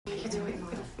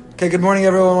Okay, good morning,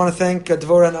 everyone. I want to thank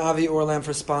Dvorah and Avi Orlam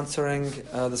for sponsoring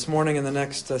this morning and the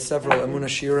next several Emunah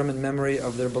Shiurim in memory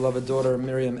of their beloved daughter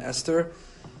Miriam Esther.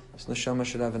 So Neshama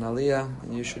should have an aliyah,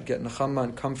 and you should get nechama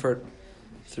and comfort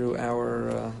through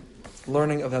our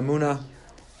learning of Emunah.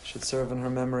 Should serve in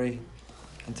her memory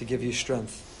and to give you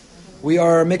strength. We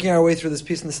are making our way through this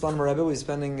piece in the Slonim Rebbe. We're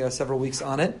spending several weeks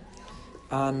on it,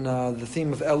 on the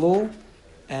theme of Elul,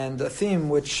 and a theme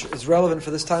which is relevant for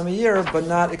this time of year, but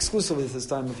not exclusively this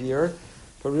time of year,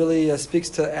 but really speaks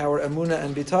to our emunah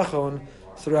and bitachon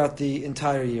throughout the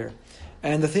entire year.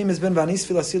 And the theme has been V'ani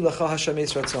sfilasi lecha Hashem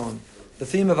es ratzon. The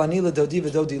theme of Ani ledodi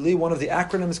v'dodi li, one of the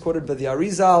acronyms quoted by the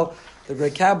Arizal, the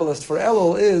great Kabbalist for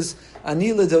Elul, is Ani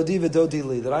ledodi v'dodi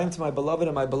li, that I am to my beloved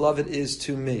and my beloved is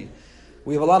to me.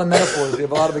 We have a lot of metaphors, we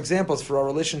have a lot of examples for our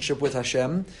relationship with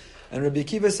Hashem. And Rabbi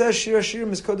Akiva says, Shir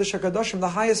Hashirim is Kodesh HaKadoshim, the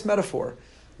highest metaphor,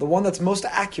 the one that's most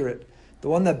accurate, the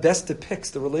one that best depicts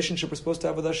the relationship we're supposed to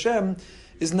have with Hashem,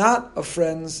 is not of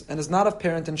friends, and is not of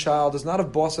parent and child, is not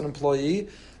of boss and employee,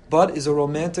 but is a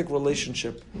romantic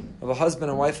relationship of a husband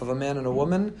and wife, of a man and a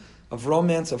woman, of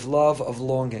romance, of love, of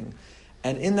longing.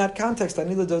 And in that context,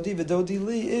 Ani lidodi v'dodi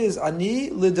li is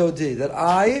Ani lidodi, that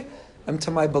I am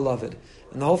to my beloved.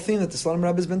 And the whole theme that the Slonim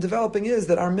Rebbe has been developing is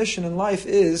that our mission in life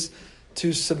is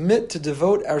to submit, to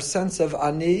devote our sense of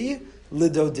Ani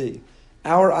lidodi.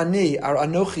 Our Ani, our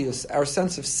Anochius, our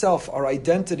sense of self, our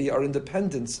identity, our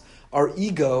independence, our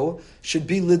ego should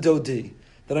be lidodi.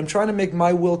 That I'm trying to make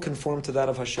my will conform to that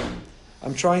of Hashem.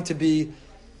 I'm trying to be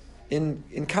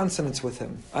in consonance with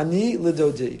Him. Ani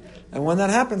lidodi. And when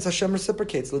that happens, Hashem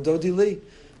reciprocates, lidodi li.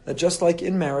 That just like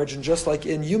in marriage and just like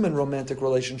in human romantic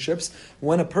relationships,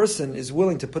 when a person is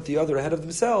willing to put the other ahead of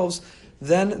themselves,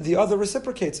 then the other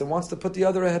reciprocates and wants to put the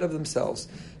other ahead of themselves.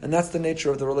 And that's the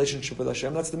nature of the relationship with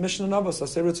Hashem. That's the mission of us.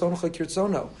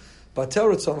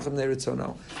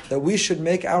 That we should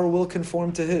make our will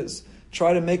conform to His.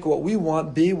 Try to make what we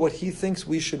want be what He thinks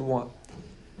we should want.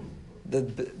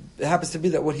 It happens to be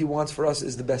that what He wants for us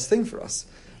is the best thing for us.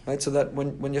 Right? So that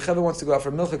when Yocheved wants to go out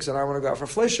for milchiks and I want to go out for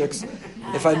fleishiks,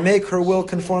 if I make her will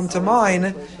conform to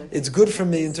mine, it's good for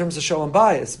me in terms of shalom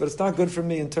bias, but it's not good for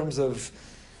me in terms of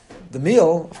the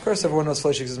meal. Of course, everyone knows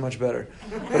fleishiks is much better.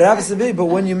 But it happens to be, but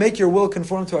when you make your will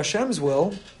conform to Hashem's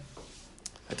will,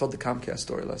 I told the Comcast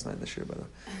story last night this year, by the way.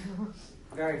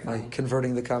 Like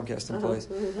converting the Comcast employees.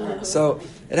 So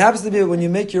it happens to be that when you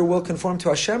make your will conform to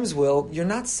Hashem's will, you're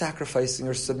not sacrificing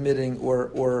or submitting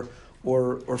or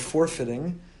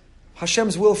forfeiting.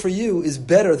 Hashem's will for you is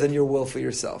better than your will for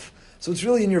yourself. So it's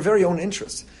really in your very own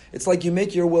interest. It's like you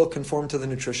make your will conform to the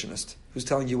nutritionist who's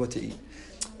telling you what to eat.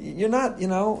 You're not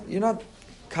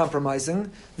compromising.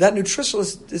 That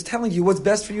nutritionist is telling you what's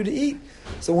best for you to eat.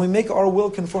 So when we make our will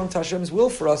conform to Hashem's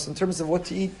will for us in terms of what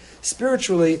to eat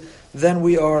spiritually, then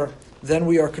we are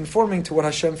conforming to what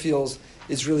Hashem feels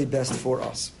is really best for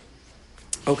us.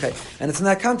 Okay, and it's in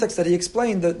that context that he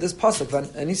explained that this pasuk,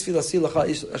 "Ani sfilasi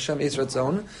lecha Hashem es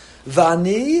ratzon,"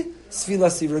 v'ani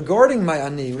sfilasi, regarding my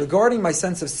ani, regarding my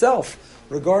sense of self,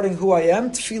 regarding who I am,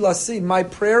 tfilasi, my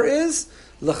prayer is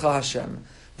lecha Hashem,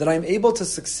 that I'm able to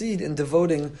succeed in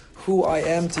devoting who I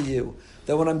am to you.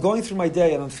 That when I'm going through my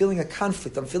day and I'm feeling a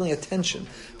conflict, I'm feeling a tension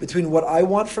between what I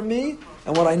want from me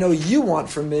and what I know you want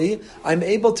from me, I'm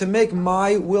able to make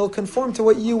my will conform to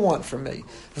what you want from me.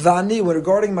 V'ani,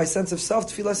 regarding my sense of self,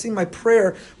 tefilasi, my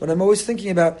prayer, what I'm always thinking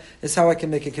about is how I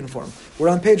can make it conform. We're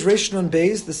on page Reish Nun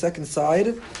Beis, the second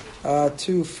side,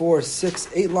 2, 4, 6,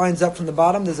 8 lines up from the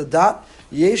bottom. There's a dot.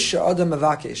 Yesh Adam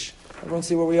Mavakesh. Everyone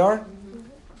see where we are?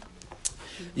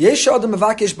 Yesh Adam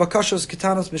Mavakesh bakashos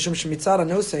ketanos mishum shemitzad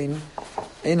anosein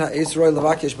eina ezroi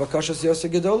levakesh bakashos yoseh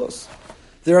gedolos.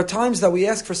 There are times that we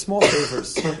ask for small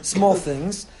favors, small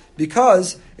things,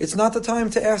 because it's not the time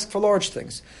to ask for large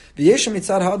things. And there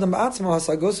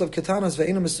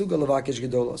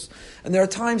are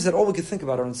times that all we can think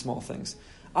about are in small things.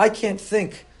 I can't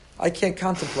think, I can't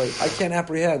contemplate, I can't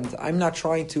apprehend. I'm not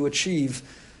trying to achieve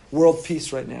world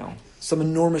peace right now, some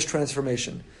enormous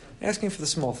transformation. I'm asking for the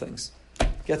small things.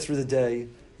 Get through the day,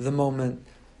 the moment,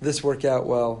 this work out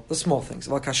well, the small things.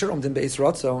 Right? In the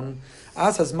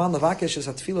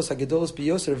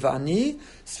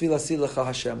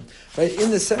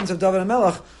sentence of David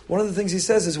HaMelech, one of the things he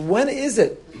says is, when is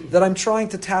it that I'm trying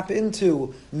to tap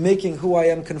into making who I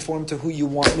am conform to who you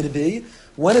want me to be?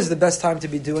 When is the best time to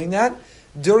be doing that?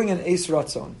 During an Eis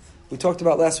Ratzon. We talked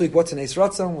about last week what's an Eis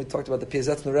Ratzon. We talked about the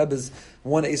Piazetzner Rebbe's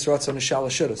one Eis Ratzon is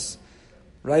Shalosh Shudas.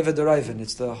 Raiva D'Raivin,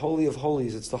 it's the Holy of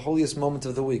Holies, it's the holiest moment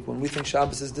of the week. When we think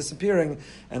Shabbos is disappearing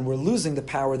and we're losing the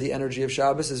power, the energy of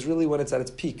Shabbos is really when it's at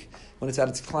its peak, when it's at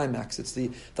its climax. It's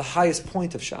the highest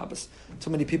point of Shabbos.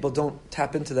 Too many people don't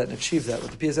tap into that and achieve that.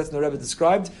 What the Piazetzner Rebbe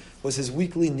described was his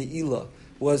weekly Ne'ilah,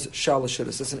 was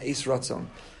Shalashidus. It's an Eis Ratzon.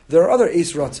 There are other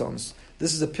Eis Ratzons.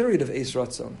 This is a period of Eis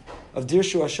Ratzon, of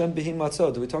Dirshu Hashem B'hi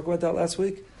Matzot. Did we talk about that last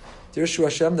week? Dirshu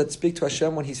Hashem, that speak to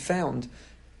Hashem when he's found.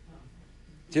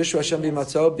 Dirshu Hashem B'hi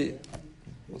Matzot.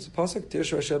 What's the pasuk?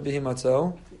 Dirshu Hashem B'hi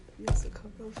Matzot.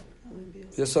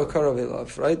 Yosel Karov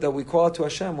Elav, right? That we call out to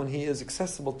Hashem when He is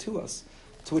accessible to us.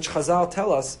 To which Chazal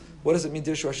tell us, what does it mean,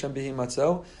 Dirshu Hashem B'hi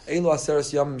Matzot? Eilu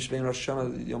Aseres Yom Mishbein Rosh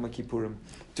Hashanah Yom Kippurim.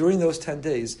 During those 10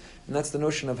 days, and that's the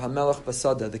notion of Hamelach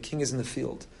Basada, the king is in the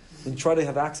field. And you try to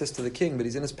have access to the king, but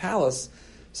he's in his palace,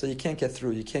 so you can't get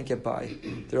through, you can't get by.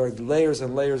 There are layers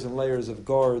and layers and layers of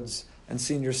guards and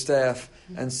senior staff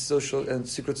and social and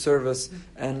secret service,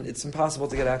 and it's impossible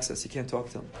to get access. You can't talk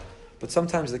to him. But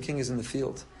sometimes the king is in the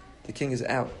field. The king is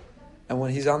out. And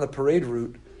when he's on the parade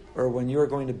route, or when you're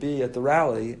going to be at the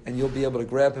rally, and you'll be able to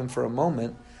grab him for a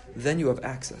moment, then you have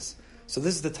access. So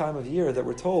this is the time of year that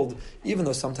we're told, even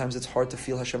though sometimes it's hard to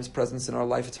feel Hashem's presence in our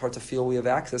life, it's hard to feel we have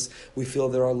access, we feel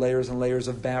there are layers and layers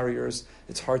of barriers,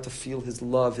 it's hard to feel His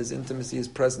love, His intimacy, His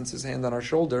presence, His hand on our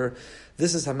shoulder.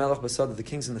 This is Hamelach Basada, the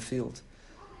king's in the field.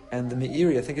 And the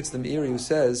Meiri, I think it's the Meiri who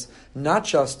says, not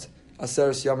just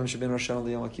Aseres Yamim Shebin Rosh Hashanah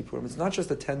L'Yom Kippurim, it's not just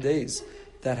the 10 days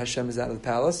that Hashem is out of the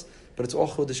palace, but it's all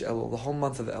Chodesh Elul, the whole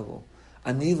month of Elul.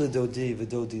 Ani L'Dodi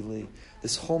V'Dodi Li.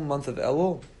 This whole month of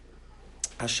Elul,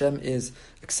 Hashem is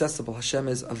accessible. Hashem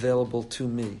is available to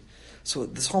me. So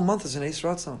this whole month is an Eis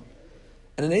Ratzon.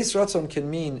 And an Eis Ratzon can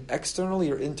mean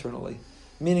externally or internally.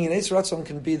 Meaning an Eis Ratzon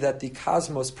can be that the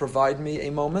cosmos provide me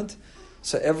a moment.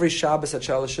 So every Shabbos at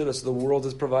Shalashidus, the world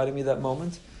is providing me that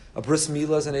moment. A Bris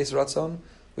Milah is an Eis Ratzon.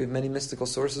 We have many mystical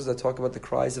sources that talk about the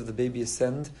cries of the baby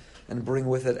ascend and bring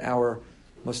with it our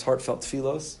most heartfelt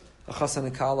tefillos. A Chassan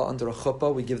and Kala under a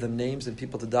chuppah, we give them names and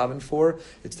people to daven for.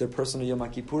 It's their personal Yom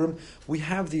Kippurim. We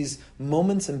have these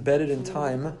moments embedded in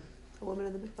time. A woman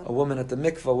at the mikvah. A woman at the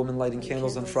mikvah, a woman lighting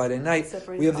candles on Friday night.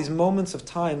 We have these moments of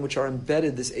time which are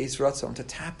embedded, this Eis Ratzon, to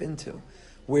tap into,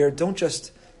 where don't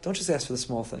just ask for the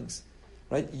small things,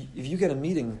 right? If you get a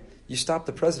meeting, you stop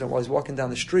the president while he's walking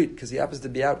down the street because he happens to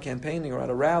be out campaigning or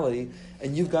at a rally,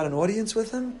 and you've got an audience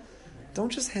with him. Don't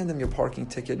just hand him your parking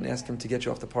ticket and ask him to get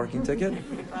you off the parking ticket.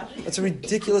 That's a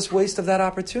ridiculous waste of that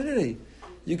opportunity.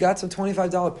 You got some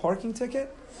 $25 parking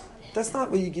ticket? That's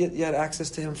not what you had access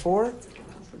to him for.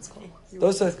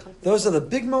 Those are the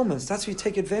big moments. That's where you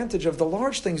take advantage of the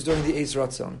large things during the Eis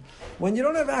Ratzon. When you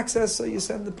don't have access, so you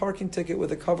send the parking ticket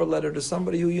with a cover letter to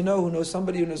somebody who you know, who knows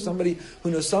somebody, who knows somebody,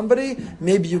 who knows somebody.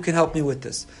 Maybe you can help me with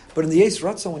this. But in the Eis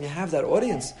Ratzon, when you have that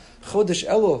audience, Chodesh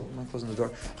Elul, I'm not closing the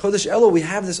door. Chodesh Elul, we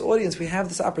have this audience, we have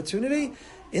this opportunity.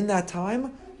 In that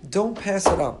time, don't pass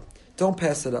it up. Don't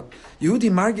pass it up.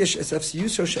 Yehudi margish es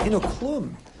efsiyuso she'eno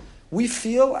klum. We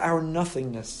feel our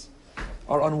nothingness,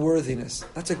 our unworthiness.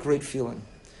 That's a great feeling.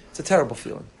 It's a terrible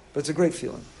feeling, but it's a great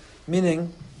feeling.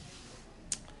 Meaning,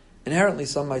 inherently,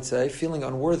 some might say, feeling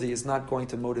unworthy is not going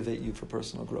to motivate you for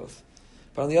personal growth.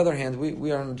 But on the other hand,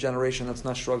 we are in a generation that's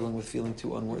not struggling with feeling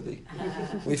too unworthy.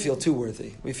 We feel too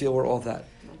worthy. We feel we're all that.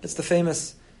 It's the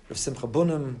famous Rav Simcha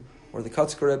Bunim, or the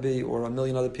Kotzker Rebbe, or a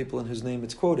million other people in whose name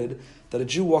it's quoted, that a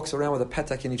Jew walks around with a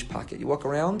petak in each pocket. You walk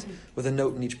around with a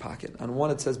note in each pocket. On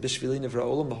one it says, Bishvili Nivra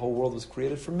Olam, the whole world was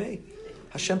created for me.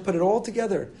 Hashem put it all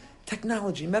together.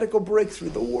 Technology, medical breakthrough,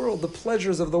 the world, the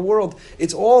pleasures of the world.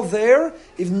 It's all there.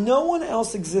 If no one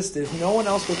else existed, if no one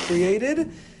else were created,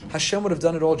 Hashem would have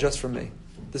done it all just for me.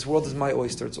 This world is my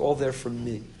oyster. It's all there for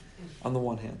me, on the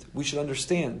one hand. We should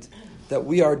understand that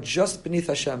we are just beneath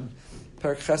Hashem.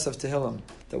 Perek Ches of Tehillim.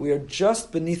 That we are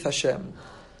just beneath Hashem.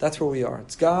 That's where we are.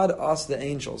 It's God, us, the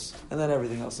angels, and then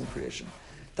everything else in creation.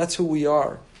 That's who we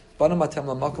are. Bana Matem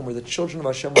Lamakom, we're the children of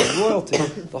Hashem, we're royalty.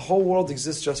 The whole world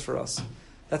exists just for us.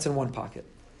 That's in one pocket.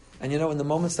 And in the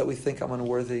moments that we think I'm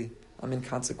unworthy, I'm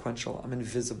inconsequential, I'm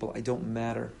invisible, I don't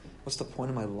matter, what's the point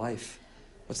of my life?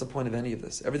 What's the point of any of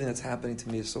this? Everything that's happening to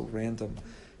me is so random.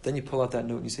 Then you pull out that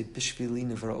note and you say, Bishvili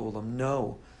Nivra Olam.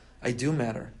 No, I do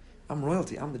matter. I'm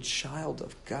royalty. I'm the child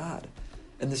of God.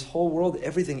 And this whole world,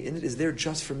 everything in it is there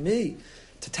just for me.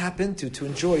 To tap into, to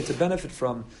enjoy, to benefit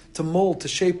from, to mold, to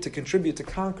shape, to contribute, to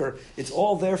conquer. It's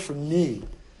all there for me.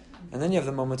 And then you have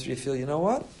the moments where you feel, you know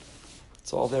what?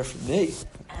 It's all there for me.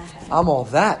 I'm all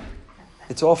that.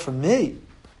 It's all for me.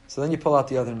 So then you pull out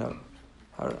the other note.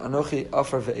 Anochi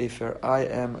afar ve'efer. I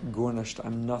am gurnished.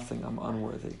 I'm nothing. I'm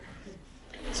unworthy.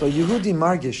 So Yehudi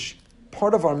Margish,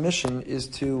 part of our mission is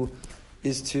to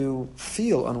is to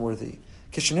feel unworthy.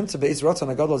 So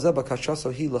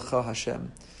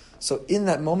in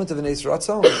that moment of an Eis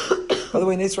Ratzon, by the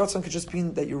way, an Eis Ratzon could just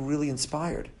mean that you're really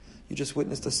inspired. You just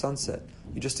witnessed a sunset.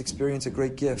 You just experienced a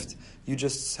great gift. You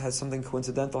just had something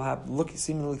coincidental happen,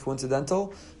 seemingly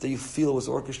coincidental, that you feel was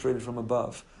orchestrated from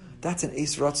above. That's an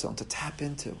Eis Ratzon to tap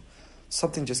into.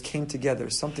 Something just came together.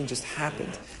 Something just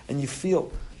happened. And you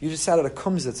just sat at a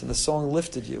kumzitz and the song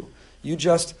lifted you.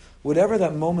 Whatever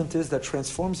that moment is that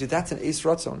transforms you, that's an Eis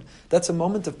Ratzon. That's a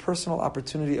moment of personal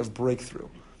opportunity of breakthrough.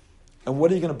 And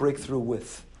what are you going to break through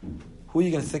with? Who are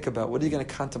you going to think about? What are you going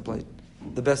to contemplate?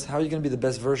 How are you going to be the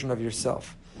best version of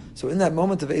yourself? So in that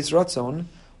moment of Eis Ratzon,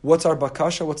 what's our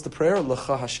bakasha? What's the prayer?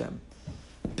 L'cha Hashem.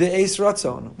 Be'eis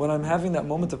Ratzon, when I'm having that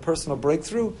moment of personal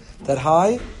breakthrough,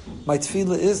 my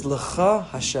tefillah is L'cha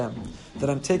Hashem. That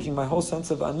I'm taking my whole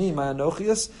sense of ani, my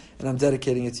anochias, and I'm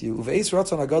dedicating it to you. Uve'eis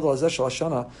Ratzon agadol hazeh shel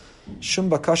Hashana, shum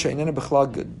bakasha inena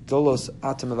b'chlal gedolos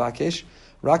atem mevakesh,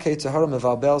 rak ha'yitzhara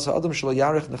mevalbel ha'adam shelo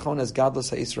yarich nechon as gadlos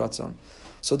ha'eis Ratzon.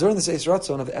 So during this Eis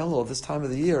Ratzon of Elul, this time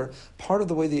of the year, part of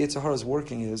the way the Yetzer Hara is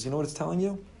working is, you know what it's telling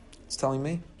you? It's telling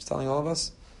me? It's telling all of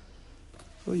us?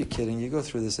 Who are you kidding? You go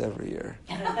through this every year.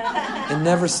 It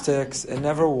never sticks. It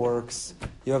never works.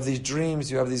 You have these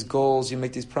dreams. You have these goals. You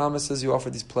make these promises. You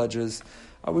offer these pledges.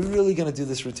 Are we really going to do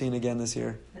this routine again this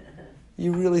year?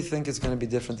 You really think it's going to be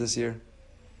different this year?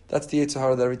 That's the Yetzer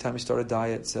Hara that every time you start a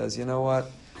diet says, you know what?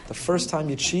 The first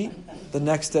time you cheat, the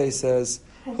next day says,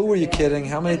 who were you kidding?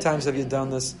 How many times have you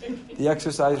done this? The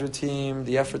exercise routine,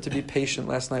 the effort to be patient.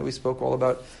 Last night we spoke all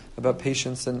about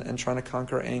patience and trying to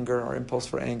conquer anger, our impulse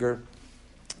for anger.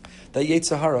 That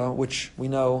Yetzer Hara, which we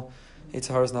know, Yetzer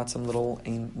Hara is not some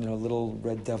little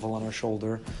red devil on our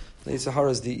shoulder. The Yetzer Hara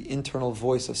is the internal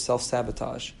voice of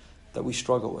self-sabotage that we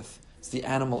struggle with. It's the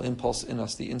animal impulse in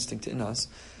us, the instinct in us.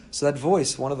 So that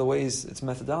voice, one of the ways, its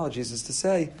methodologies, is to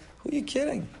say, who are you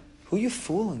kidding? Who are you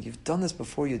fooling? You've done this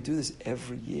before. You do this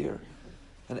every year.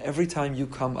 And every time you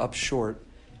come up short,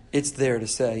 it's there to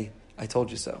say, I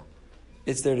told you so.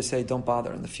 It's there to say, don't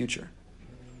bother in the future.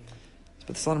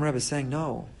 But the Slonim Rebbe is saying,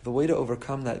 no. The way to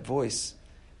overcome that voice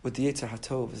with the Yetzer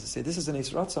HaTov is to say, this is an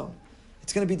Eis Ratzon.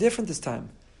 It's going to be different this time.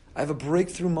 I have a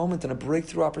breakthrough moment and a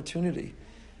breakthrough opportunity.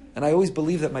 And I always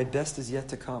believe that my best is yet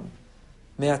to come.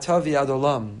 Me'ata v'ad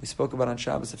olam. We spoke about on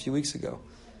Shabbos a few weeks ago.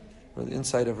 Or the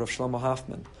insight of Rav Shlomo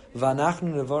Hoffman.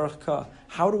 V'anachnu nevarach ka.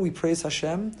 How do we praise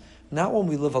Hashem? Not when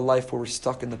we live a life where we're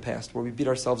stuck in the past, where we beat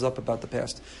ourselves up about the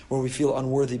past, where we feel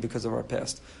unworthy because of our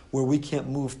past, where we can't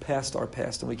move past our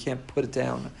past and we can't put it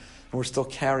down, and we're still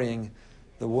carrying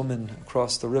the woman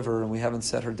across the river and we haven't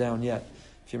set her down yet,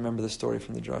 if you remember the story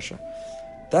from the drasha.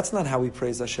 That's not how we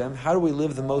praise Hashem. How do we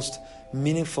live the most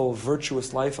meaningful,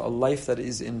 virtuous life, a life that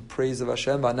is in praise of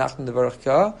Hashem? V'anachnu nevarach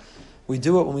ka. We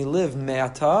do it when we live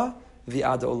me'ata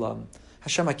v'ad olam.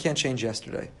 Hashem, I can't change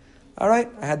yesterday. All right,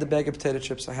 I had the bag of potato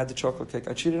chips, I had the chocolate cake,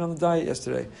 I cheated on the diet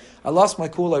yesterday. I lost my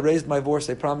cool, I raised my voice,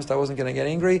 I promised I wasn't going to get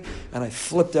angry, and I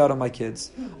flipped out on my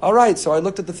kids. All right, so I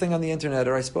looked at the thing on the internet,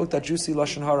 or I spoke that juicy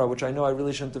Lashon Hara, which I know I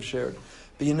really shouldn't have shared.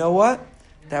 But you know what?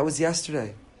 That was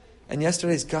yesterday. And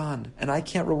yesterday's gone, and I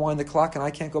can't rewind the clock, and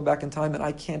I can't go back in time, and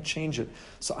I can't change it.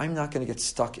 So I'm not going to get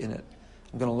stuck in it.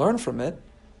 I'm going to learn from it,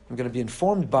 I'm going to be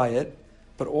informed by it,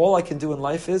 but all I can do in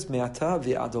life is me'ata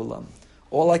v'ad olam.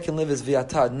 All I can live is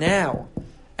v'ata, now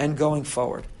and going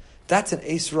forward. That's an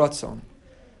Eis Ratzon.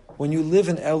 When you live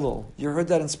in Elul, you heard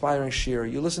that inspiring shir,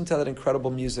 you listened to that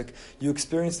incredible music, you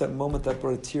experienced that moment that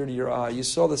brought a tear to your eye, you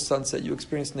saw the sunset, you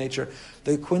experienced nature,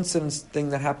 the coincidence thing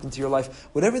that happened to your life.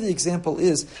 Whatever the example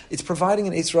is, it's providing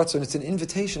an Eis Ratzon, it's an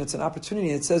invitation, it's an opportunity.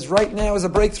 It says right now is a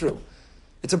breakthrough.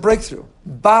 It's a breakthrough.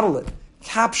 Bottle it,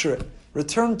 capture it,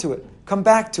 return to it, come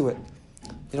back to it.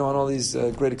 You know, on all these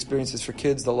great experiences for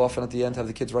kids, they'll often at the end have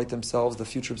the kids write themselves, the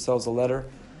future themselves, a letter.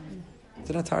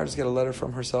 Didn't Atara just get a letter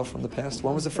from herself from the past?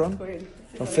 When was it from?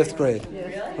 From 5th grade.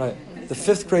 Yeah. Right. The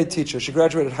 5th grade teacher. She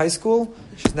graduated high school.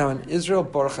 She's now in Israel,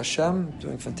 Baruch Hashem,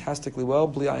 doing fantastically well,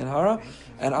 Bli Ayin Hara.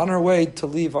 And on her way to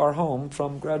leave our home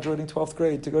from graduating 12th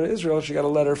grade to go to Israel, she got a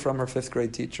letter from her 5th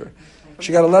grade teacher.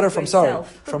 She got a letter from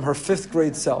her 5th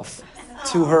grade self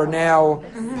to her now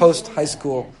post-high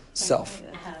school self.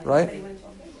 Right?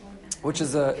 Which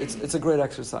is it's a great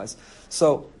exercise.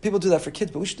 So people do that for kids,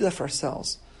 but we should do that for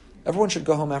ourselves. Everyone should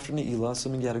go home after Ne'ilah,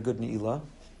 assuming you had a good Ne'ilah,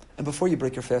 and before you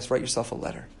break your fast, write yourself a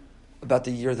letter about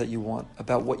the year that you want,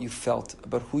 about what you felt,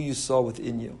 about who you saw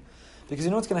within you. Because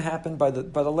you know what's going to happen by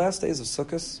the last days of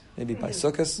Sukkot, maybe by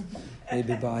Sukkot,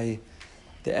 maybe by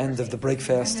the end of the break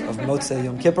fast of Motzei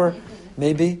Yom Kippur,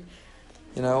 maybe,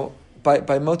 by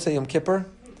Motzei Yom Kippur,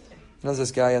 There's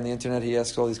this guy on the internet, he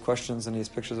asks all these questions and he has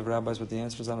pictures of rabbis with the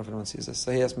answers. I don't know if anyone sees this.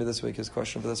 So he asked me this week, his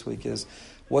question for this week is,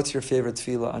 what's your favorite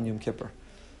tefillah on Yom Kippur?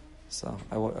 So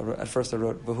at first I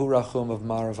wrote, V'hu rachum of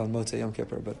Marav on Motzei Yom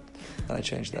Kippur, but then I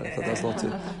changed that. I thought that was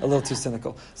a little too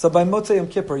cynical. So by Motzei Yom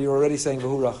Kippur, you're already saying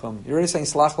V'hu rachum. You're already saying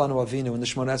Slach lanu avinu in the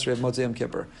Shemona Esrei of Motzei Yom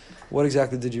Kippur. What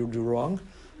exactly did you do wrong?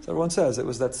 So everyone says it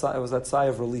was that sigh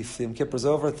of relief. The Yom Kippur's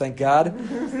over, thank God.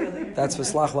 That's for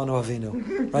Slach lanu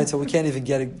avinu, right? So we can't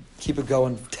even keep it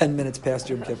going 10 minutes past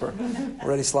Yom Kippur.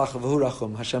 Already Slach v'hu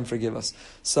rachum, Hashem forgive us.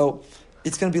 So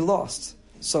it's going to be lost.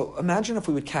 So imagine if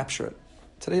we would capture it.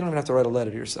 Today you don't even have to write a letter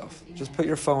to yourself. Just put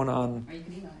your phone on. Or you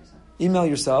can email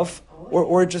yourself,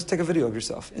 or just take a video of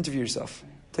yourself. Interview yourself.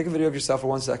 Take a video of yourself for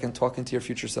 1 second, talking to your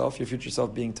future self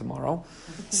being tomorrow,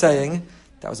 saying,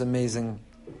 that was amazing.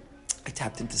 I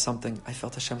tapped into something. I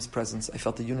felt Hashem's presence. I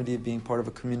felt the unity of being part of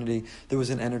a community. There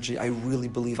was an energy. I really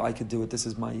believe I could do it. This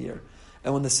is my year.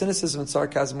 And when the cynicism and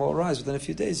sarcasm will arise within a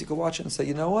few days, you can watch it and say,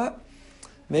 you know what?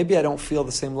 Maybe I don't feel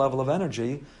the same level of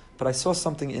energy, but I saw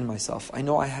something in myself. I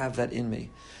know I have that in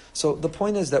me. So the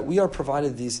point is that we are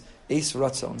provided these Eis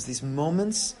Ratzons, these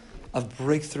moments of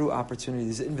breakthrough opportunity,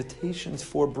 these invitations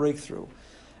for breakthrough.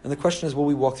 And the question is, will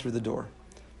we walk through the door?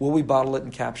 Will we bottle it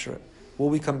and capture it? Will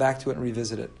we come back to it and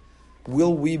revisit it?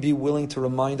 Will we be willing to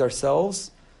remind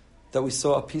ourselves that we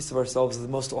saw a piece of ourselves, the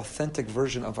most authentic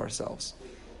version of ourselves?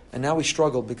 And now we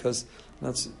struggle because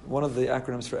that's one of the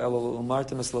acronyms for Elul,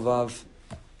 Umartem es Levav.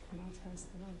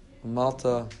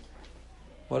 Malta,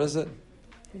 what is it?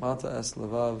 Malta es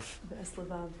Levav.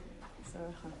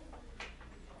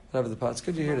 Whatever the pot. It's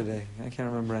good you're here today. I can't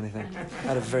remember anything. I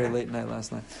had a very late night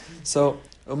last night. So,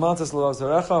 Umalta es Levav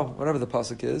Zarecha, whatever the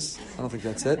pasuk is. I don't think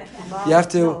that's it. You have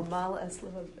to...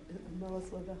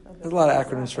 There's a lot of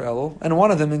acronyms for Elul, and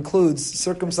one of them includes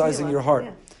circumcising your heart.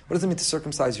 What does it mean to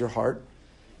circumcise your heart?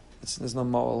 There's no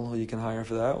mole who you can hire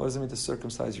for that. What does it mean to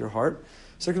circumcise your heart?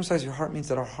 Circumcise your heart means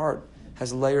that our heart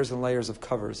has layers and layers of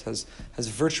covers, has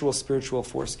virtual spiritual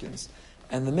foreskins.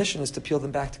 And the mission is to peel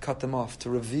them back, to cut them off, to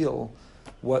reveal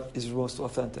what is most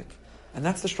authentic. And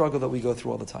that's the struggle that we go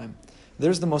through all the time.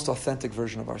 There's the most authentic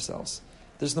version of ourselves.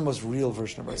 There's the most real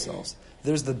version of ourselves.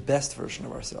 There's the best version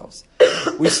of ourselves.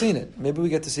 We've seen it. Maybe we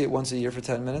get to see it once a year for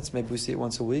 10 minutes. Maybe we see it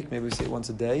once a week. Maybe we see it once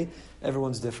a day.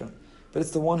 Everyone's different. But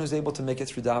it's the one who's able to make it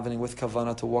through davening with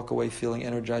kavanah, to walk away feeling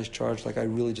energized, charged, like I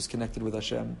really just connected with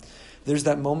Hashem. There's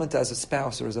that moment as a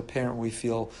spouse or as a parent where we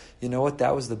feel, you know what,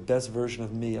 that was the best version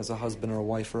of me as a husband or a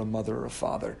wife or a mother or a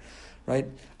father. Right?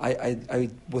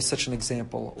 I was such an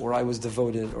example, or I was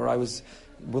devoted, or I was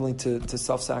willing to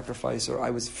self-sacrifice, or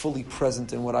I was fully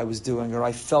present in what I was doing, or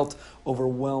I felt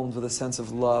overwhelmed with a sense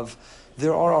of love.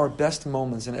 There are our best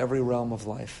moments in every realm of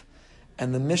life.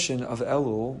 And the mission of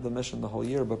Elul, the mission the whole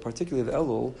year, but particularly of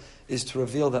Elul, is to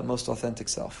reveal that most authentic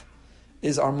self.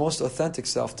 Is our most authentic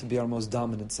self to be our most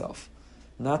dominant self.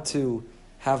 Not to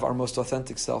have our most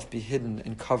authentic self be hidden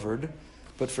and covered,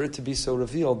 but for it to be so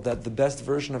revealed that the best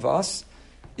version of us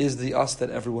is the us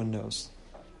that everyone knows.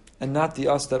 And not the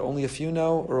us that only a few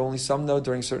know, or only some know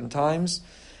during certain times.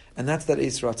 And that's that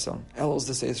Eis Ratzon. Elul is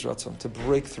this Eis Ratzon, to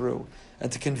break through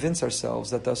and to convince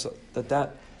ourselves that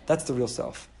that's the real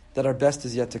self, that our best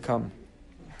is yet to come.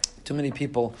 Too many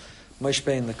people, Moshe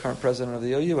Bain, the current president of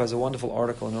the OU, has a wonderful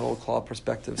article in Old Klal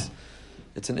Perspectives.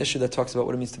 It's an issue that talks about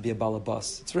what it means to be a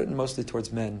balabas. It's written mostly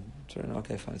towards men. It's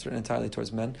written entirely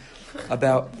towards men,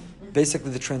 about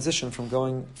basically the transition from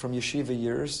going from yeshiva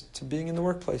years to being in the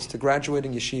workplace, to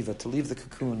graduating yeshiva, to leave the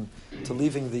cocoon, to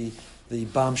leaving the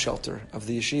bomb shelter of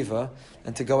the yeshiva,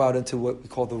 and to go out into what we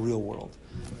call the real world.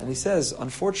 And he says,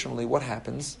 unfortunately, what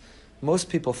happens, most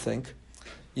people think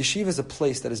yeshiva is a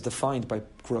place that is defined by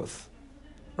growth.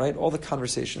 Right? All the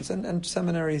conversations, and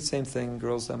seminary, same thing,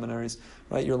 girls' seminaries,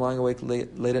 right? You're lying awake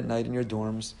late at night in your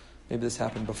dorms. Maybe this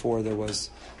happened before there was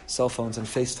cell phones and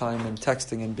FaceTime and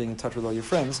texting and being in touch with all your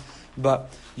friends. But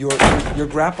you're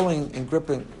grappling and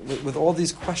gripping with all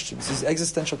these questions, these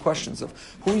existential questions of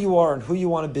who you are and who you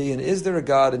want to be, and is there a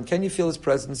God, and can you feel His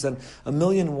presence, and a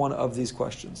million one of these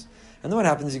questions. And then what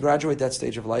happens is you graduate that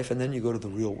stage of life, and then you go to the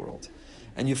real world.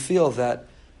 And you feel that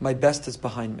my best is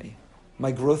behind me.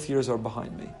 My growth years are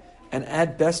behind me. And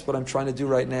at best, what I'm trying to do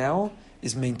right now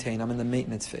is maintain. I'm in the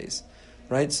maintenance phase,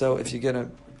 right? So if you're going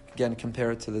to, again, compare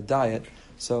it to the diet,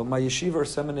 so my yeshiva or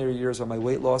seminary years are my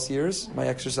weight loss years, my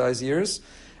exercise years,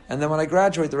 and then when I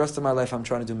graduate, the rest of my life, I'm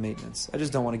trying to do maintenance. I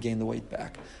just don't want to gain the weight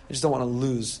back. I just don't want to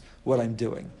lose what I'm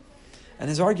doing. And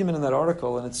his argument in that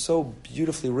article, and it's so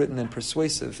beautifully written and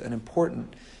persuasive and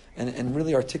important, and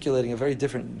really articulating a very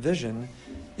different vision,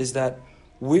 is that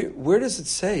where does it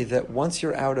say that once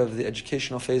you're out of the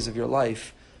educational phase of your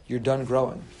life, you're done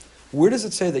growing? Where does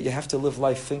it say that you have to live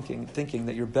life thinking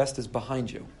that your best is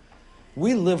behind you?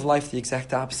 We live life the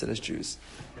exact opposite as Jews.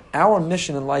 Our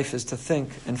mission in life is to think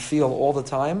and feel all the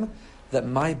time that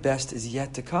my best is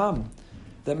yet to come,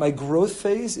 that my growth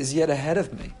phase is yet ahead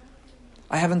of me.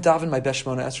 I haven't davened my best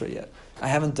Shemona Esrei yet. I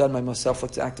haven't done my most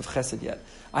selfless act of chesed yet.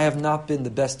 I have not been the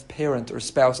best parent or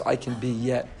spouse I can be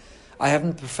yet. I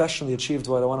haven't professionally achieved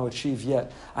what I want to achieve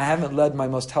yet. I haven't led my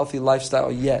most healthy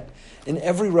lifestyle yet. In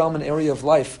every realm and area of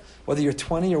life, whether you're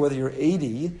 20 or whether you're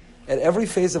 80, at every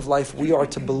phase of life we are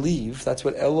to believe, that's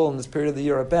what Elul in this period of the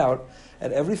year are about,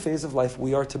 at every phase of life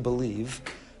we are to believe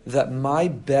that my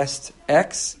best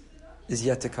X is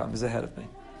yet to come, is ahead of me.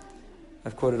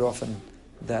 I've quoted often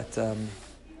that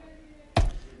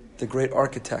the great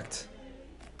architect,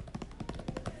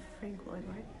 Frank Lloyd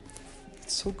Wright.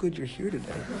 it's so good you're here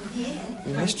today.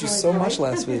 We missed you so much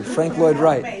last week. Frank Lloyd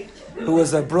Wright, who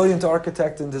was a brilliant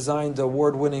architect and designed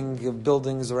award-winning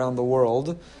buildings around the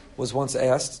world, was once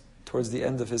asked towards the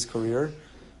end of his career,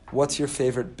 what's your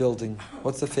favorite building?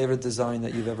 What's the favorite design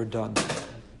that you've ever done?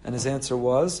 And his answer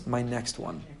was, my next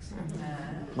one.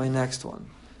 My next one.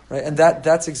 Right? And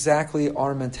that's exactly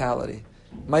our mentality.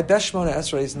 My best Shemona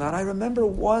Esrei is not, I remember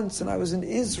once and I was in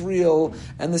Israel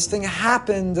and this thing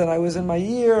happened and I was in my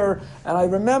year and I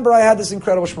remember I had this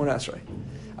incredible Shemona Esrei.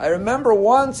 I remember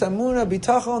once, Amunah,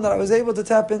 Bitachon, that I was able to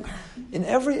tap in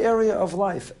every area of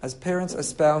life, as parents, as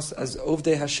spouse, as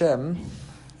Ovdei Hashem,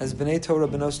 as B'nai Torah,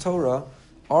 B'nos Torah,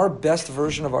 our best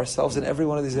version of ourselves in every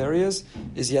one of these areas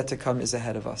is yet to come, is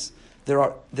ahead of us. There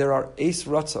are ace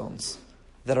ratzons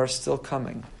that are still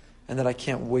coming and that I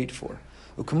can't wait for.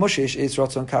 U'kamush ace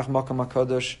ratzon kach makam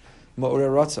hakadosh ma'oreh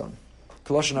ratzon.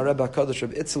 Koloshen HaRebbe HaKadosh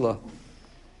of Itzela,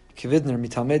 Kividner,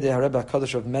 Mitalmedei HaRebbe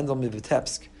HaKadosh of Mendel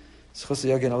Mivitebsk, Schus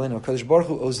Yagen Alenu, HaKadosh Baruch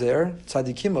Hu Ozer,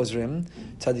 Tzadikim Ozrim,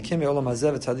 Tzadikim Me'olam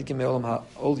Hazeh, Tzadikim Me'olam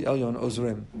Ha'ol Elyon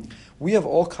Ozrim. We have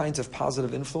all kinds of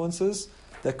positive influences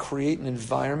that create an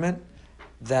environment,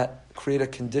 that create a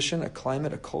condition, a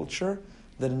climate, a culture,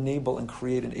 that enable and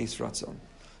create an Eis Ratzon.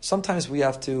 Sometimes we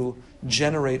have to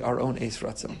generate our own Eis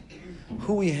Ratzon.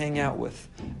 Who we hang out with,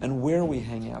 and where we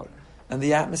hang out, and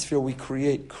the atmosphere we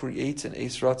creates an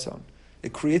Eis Ratzon.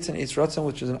 It creates an Eis Ratzon,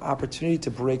 which is an opportunity to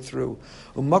break through.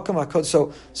 So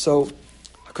HaKadosh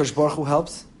Baruch Hu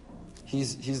helps.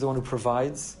 He's the one who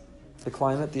provides the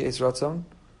climate, the Eis Ratzon,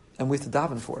 and we have to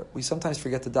daven for it. We sometimes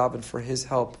forget to daven for His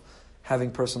help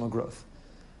having personal growth.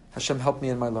 Hashem, help me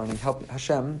in my learning. Help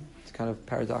Hashem, it's kind of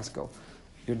paradoxical.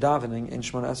 You're davening in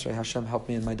Shemona Esrei. Hashem, help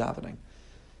me in my davening.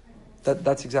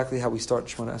 That's exactly how we start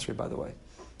Shemona Esrei, by the way.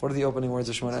 What are the opening words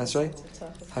of Shemona Esrei?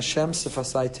 Hashem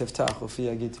sifasai tiftach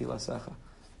ufi agiti lasecha.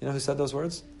 You know who said those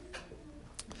words?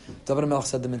 David HaMelech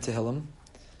said them in Tehillim.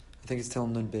 I think it's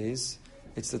Tehillim Nun Beis.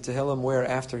 It's the Tehillim where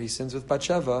after he sins with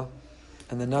Bathsheba,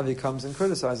 and the Navi comes and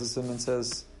criticizes him and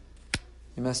says,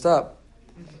 you messed up.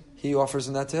 He offers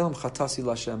in that Tehillim, Chatasi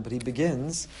Lashem. But he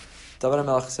begins, David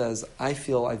HaMelech says, I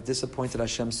feel I've disappointed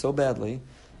Hashem so badly.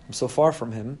 I'm so far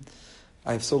from Him.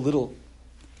 I have so little.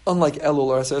 Unlike Elul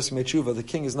or Aseres Mechuvah, the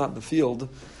king is not in the field.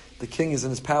 The king is in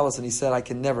his palace and he said, I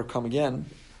can never come again.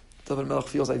 David HaMelech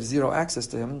feels I have zero access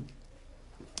to him.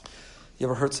 You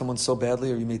ever hurt someone so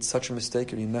badly, or you made such a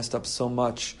mistake, or you messed up so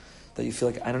much that you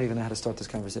feel like, I don't even know how to start this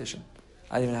conversation.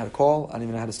 I don't even know how to call. I don't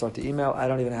even know how to start the email. I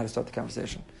don't even know how to start the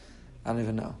conversation. I don't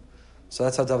even know. So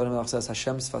that's how David HaMelech says,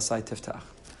 Hashem sfasai tiftach.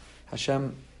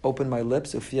 Hashem, open my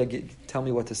lips, Ufiyah, tell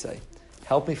me what to say.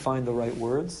 Help me find the right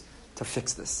words to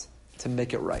fix this, to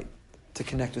make it right, to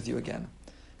connect with you again.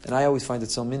 And I always find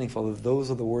it so meaningful that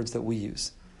those are the words that we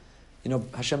use. You know,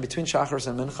 Hashem, between Shacharis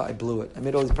and Mincha, I blew it. I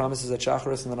made all these promises at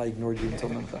Shacharis and then I ignored you until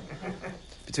Mincha.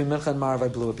 Between Mincha and Marav, I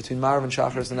blew it. Between Marav and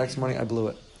Shacharis the next morning, I blew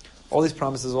it. All these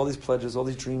promises, all these pledges, all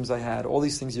these dreams I had, all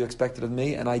these things you expected of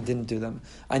me, and I didn't do them.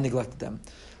 I neglected them.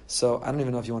 So I don't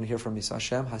even know if you want to hear from me. So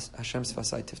Hashem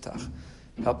sfasai tiftach.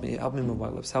 Help me move my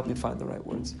lips. Help me find the right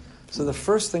words. So the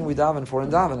first thing we daven for in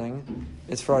davening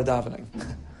is for our davening.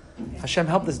 Hashem,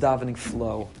 help this davening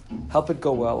flow. Help it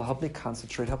go well. Help me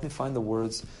concentrate. Help me find the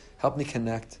words. Help me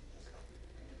connect.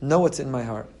 Know what's in my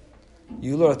heart. How do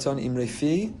we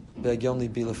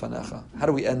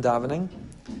end davening?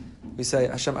 We say,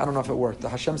 Hashem, I don't know if it worked. The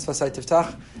Hashem sfasai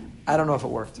tiftach, I don't know if it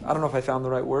worked. I don't know if I found the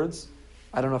right words.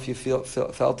 I don't know if you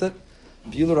felt it.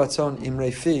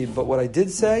 But what I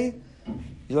did say,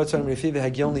 and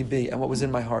what was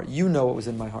in my heart. You know what was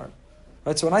in my heart.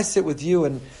 Right? So when I sit with you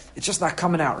and it's just not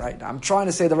coming out right, I'm trying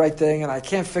to say the right thing and I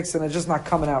can't fix it and it's just not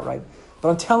coming out right. But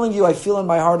I'm telling you, I feel in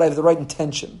my heart I have the right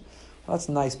intention. Well, that's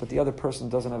nice, but the other person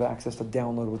doesn't have access to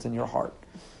download what's in your heart.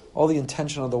 All the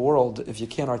intention of the world, if you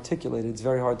can't articulate it, it's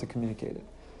very hard to communicate it.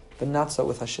 But not so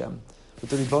with Hashem. with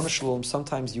the Ribbono Shel Olam,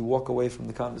 sometimes you walk away from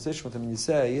the conversation with him and you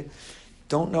say,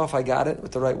 don't know if I got it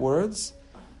with the right words,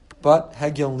 but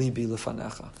Hegyon Libi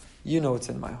Lefanecha. You know it's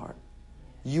in my heart.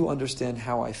 You understand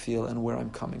how I feel and where I'm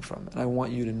coming from, and I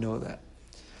want you to know that.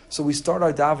 So we start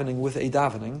our davening, with a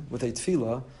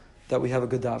tefillah, that we have a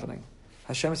good davening.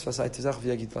 Hashem Sfasai Tizach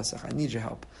V'Yagid Vasach. I need your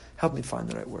help. Help me find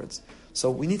the right words. So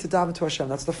we need to daven to Hashem.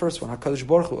 That's the first one. HaKadosh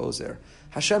Baruch Hu Ozer.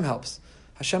 Hashem helps.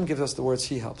 Hashem gives us the words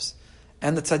He helps.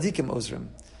 And the tzaddikim ozrim.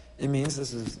 It means,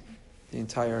 this is the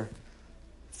entire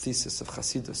thesis of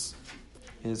Chassidus,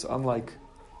 is unlike,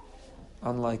 I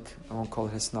won't call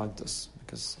it Hisnagdus,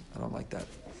 because I don't like that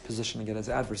positioning it as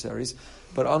adversaries,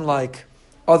 but unlike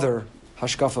other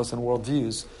hashkafos and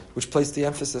worldviews, which place the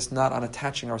emphasis not on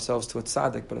attaching ourselves to a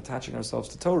tzaddik, but attaching ourselves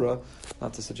to Torah,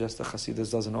 not to suggest that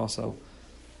Chassidus doesn't also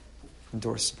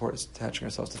support attaching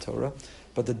ourselves to Torah,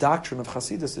 but the doctrine of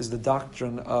Chassidus is the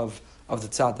doctrine of the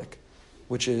tzaddik,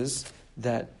 which is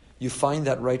that you find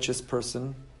that righteous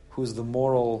person who's the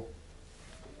moral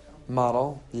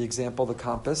model, the example, the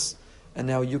compass, and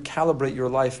now you calibrate your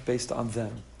life based on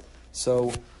them.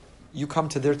 So you come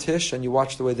to their tish and you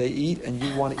watch the way they eat, and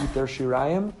you want to eat their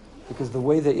shirayim because the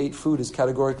way they ate food is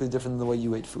categorically different than the way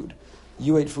you ate food.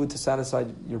 You ate food to satisfy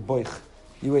your boich.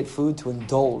 You ate food to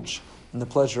indulge in the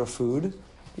pleasure of food.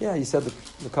 Yeah, you said the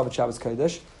Kavod Shabbos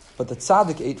Kodesh, but the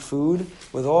tzaddik ate food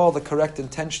with all the correct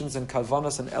intentions and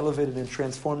kavanas and elevated and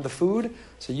transformed the food,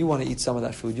 so you want to eat some of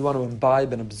that food. You want to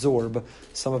imbibe and absorb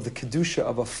some of the kedusha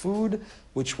of a food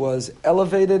which was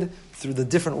elevated through the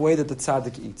different way that the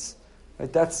tzaddik eats.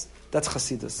 Right? That's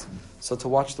Chassidus. So to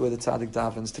watch the way the tzaddik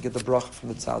davens, to get the bracha from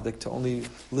the tzaddik, to only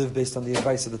live based on the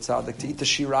advice of the tzaddik, to eat the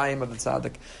shirayim of the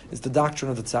tzaddik, is the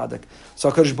doctrine of the tzaddik. So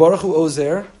HaKadosh Baruch Hu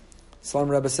Ozer, Salam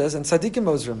Rebbe says, and tzaddikim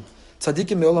ozrim.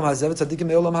 Tzaddikim me'olam hazev, tzaddikim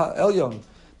me'olam ha'elyon.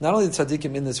 Not only the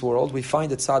tzaddikim in this world, we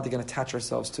find a tzaddik and attach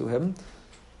ourselves to him.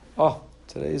 Oh,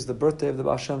 today is the birthday of the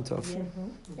Baal Shem Tov.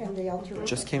 It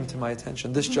just came to my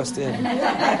attention. This just in.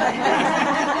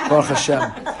 Baruch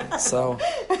Hashem. So,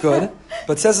 good.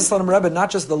 But says the Salam Rebbe, not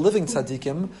just the living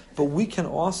tzaddikim, but we can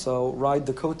also ride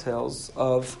the coattails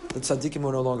of the tzaddikim who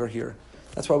are no longer here.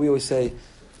 That's why we always say,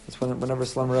 that's whenever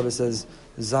Salam Rebbe says,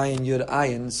 Zayin Yud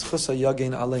Ayin, Schusa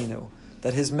Yagin Aleinu,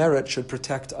 that his merit should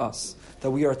protect us,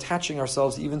 that we are attaching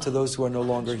ourselves even to those who are no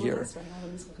longer here.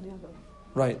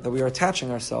 Right, that we are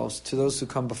attaching ourselves to those who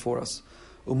come before us.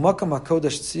 Umakam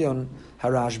HaKodesh Tzion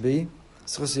Harashbi,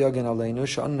 Schusa Yagin Aleinu,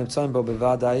 Sha'an Nimtzaim Bo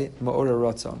Bevadai Ma'ora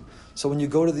Ratzon. So when you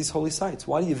go to these holy sites,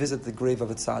 why do you visit the grave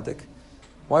of a tzaddik?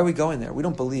 Why are we going there? We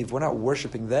don't believe. We're not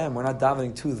worshiping them. We're not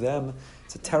davening to them.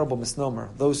 It's a terrible misnomer.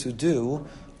 Those who do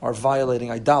are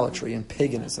violating idolatry and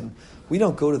paganism. We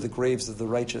don't go to the graves of the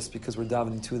righteous because we're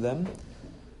davening to them.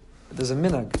 There's a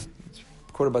minhag, it's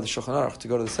quoted by the Shulchan Aruch, to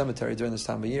go to the cemetery during this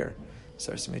time of year.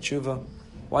 Sarsimei Tshuva.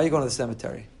 Why are you going to the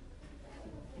cemetery?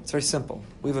 It's very simple.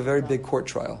 We have a very big court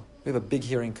trial. We have a big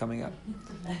hearing coming up.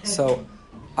 So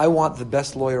I want the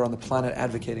best lawyer on the planet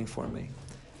advocating for me.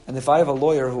 And if I have a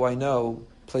lawyer who I know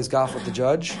plays golf with the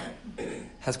judge,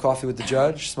 has coffee with the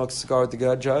judge, smokes a cigar with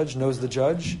the judge, knows the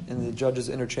judge in the judge's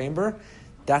inner chamber,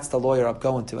 that's the lawyer I'm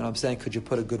going to. And I'm saying, could you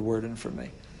put a good word in for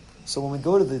me? So when we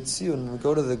go to the tziyun, when we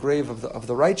go to the grave of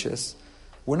the righteous,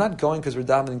 we're not going because we're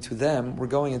davening to them. We're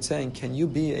going and saying, can you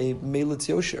be a Melitz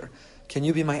Yosher? Can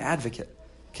you be my advocate?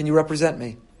 Can you represent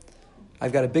me?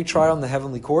 I've got a big trial in the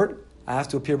heavenly court. I have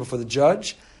to appear before the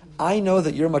judge. I know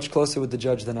that you're much closer with the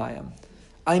judge than I am.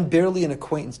 I'm barely an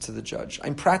acquaintance to the judge.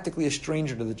 I'm practically a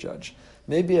stranger to the judge.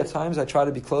 Maybe at times I try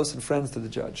to be close and friends to the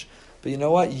judge. But you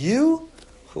know what? You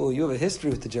have a history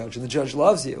with the judge, and the judge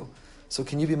loves you. So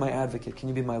can you be my advocate? Can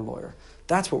you be my lawyer?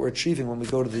 That's what we're achieving when we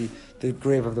go to the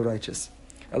grave of the righteous.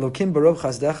 Elokim barov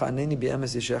chasdecha aneni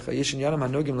be'emes yishecha yishin yanim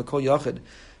hanogim lekol yachid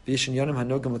v'yishin yanim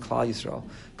hanogim leklal Yisrael.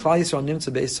 Klal Yisrael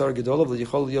nimtza be'esar gedolav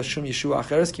le'yichol yoshum Yeshua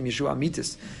acheres kim Yeshua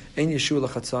amitis ein Yeshua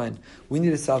lechatzayin. We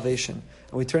need a salvation,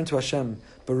 and we turn to Hashem.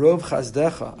 Barov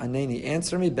chasdecha aneni,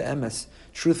 answer me be'emes,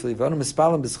 truthfully. V'anu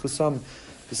mispalim b'schusam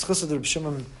b'schusad Reb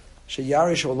Shimon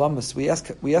sheyarish olamas. We ask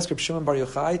Reb Shimon Bar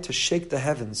Yochai to shake the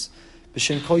heavens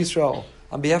b'shem kol Yisrael,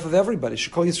 on behalf of everybody,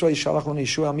 Shekol Yisrael Yishalach Lanu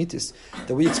Yeshua Amitis,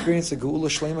 that we experience the Geula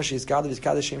Shlema Sheis Gad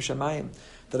V'Yizkad Hashem Shemayim,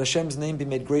 that Hashem's name be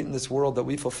made great in this world, that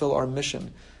we fulfill our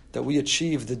mission, that we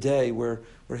achieve the day where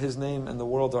His name and the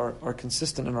world are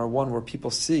consistent and are one, where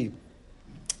people see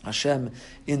Hashem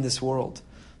in this world.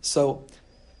 So,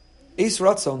 Eis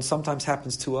Ratzon sometimes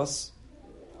happens to us,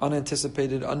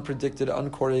 unanticipated, unpredicted,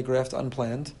 unchoreographed,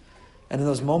 unplanned. And in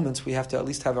those moments, we have to at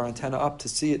least have our antenna up to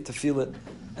see it, to feel it,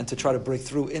 and to try to break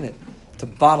through in it, to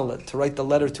bottle it, to write the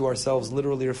letter to ourselves,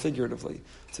 literally or figuratively,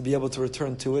 to be able to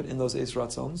return to it in those Eis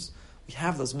Ratzons. We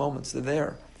have those moments, they're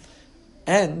there.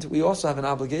 And we also have an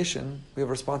obligation, we have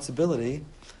a responsibility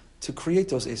to create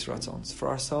those Eis Ratzons for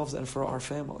ourselves and for our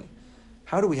family.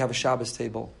 How do we have a Shabbos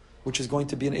table, which is going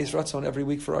to be an Eis Ratzon every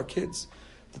week for our kids?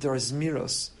 That there are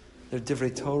Zmiros, there's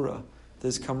Divrei Torah,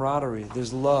 there's camaraderie,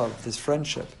 there's love, there's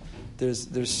friendship, there's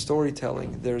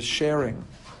storytelling, there's sharing.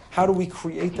 How do we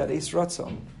create that Eis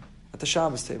Ratzon at the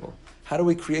Shabbos table? How do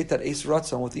we create that Eis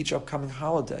Ratzon with each upcoming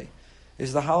holiday?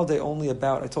 Is the holiday only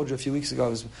about, I told you a few weeks ago, I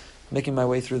was making my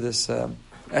way through this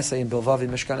essay in Bilvavi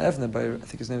Mishkan Evne by, I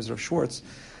think his name is Rav Schwartz,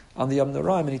 on the Yom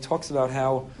Noraim, and he talks about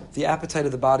how the appetite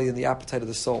of the body and the appetite of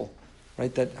the soul,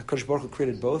 right? That HaKadosh Baruch Hu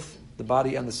created both, the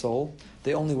body and the soul.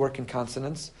 They only work in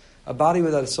consonance. A body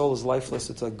without a soul is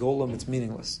lifeless. It's a golem. It's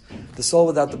meaningless. The soul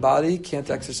without the body can't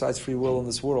exercise free will in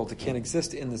this world. It can't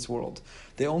exist in this world.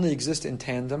 They only exist in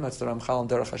tandem. That's the Ramchal and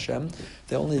Derech Hashem.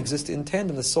 They only exist in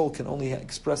tandem. The soul can only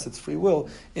express its free will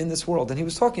in this world. And he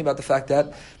was talking about the fact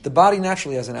that the body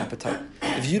naturally has an appetite.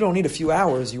 If you don't need a few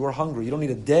hours, you are hungry. You don't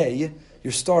need a day,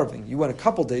 you're starving. You went a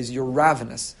couple days, you're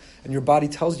ravenous. And your body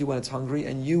tells you when it's hungry,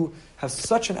 and you have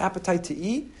such an appetite to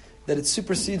eat that it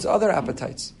supersedes other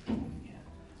appetites.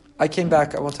 I came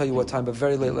back, I won't tell you what time, but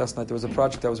very late last night. There was a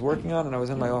project I was working on, and I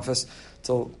was in my office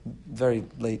till very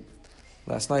late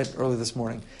last night, early this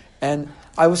morning. And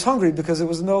I was hungry because it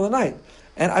was the middle of the night.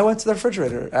 And I went to the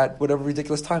refrigerator at whatever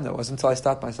ridiculous time that was until I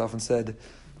stopped myself and said,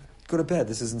 go to bed,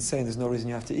 this is insane, there's no reason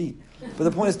you have to eat. But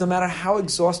the point is, no matter how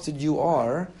exhausted you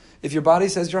are, if your body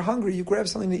says you're hungry, you grab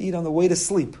something to eat on the way to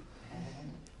sleep.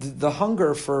 The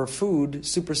hunger for food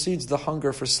supersedes the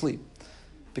hunger for sleep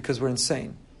because we're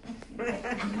insane.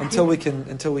 Until we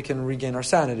can regain our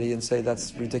sanity and say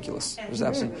that's ridiculous. There's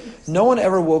absolutely no one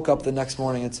ever woke up the next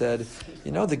morning and said,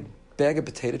 the bag of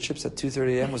potato chips at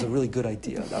 2:30 a.m. was a really good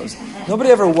idea. Nobody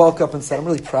ever woke up and said, I'm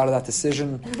really proud of that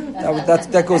decision.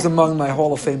 That goes among my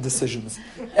Hall of Fame decisions.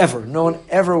 Ever. No one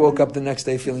ever woke up the next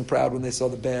day feeling proud when they saw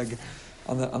the bag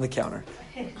on the counter.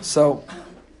 So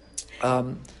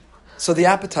the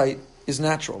appetite is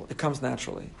natural. It comes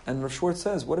naturally. And Rav Schwartz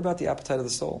says, what about the appetite of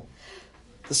the soul?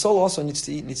 The soul also needs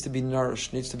to eat, needs to be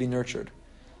nourished, needs to be nurtured.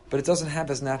 But it doesn't have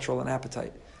as natural an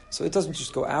appetite. So it doesn't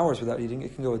just go hours without eating.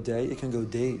 It can go a day. It can go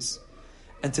days.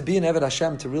 And to be an Eved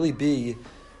Hashem, to really be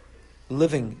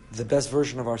living the best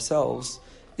version of ourselves,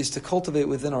 is to cultivate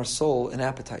within our soul an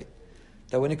appetite.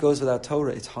 That when it goes without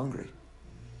Torah, it's hungry.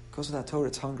 It goes without Torah,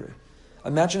 it's hungry.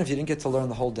 Imagine if you didn't get to learn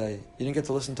the whole day. You didn't get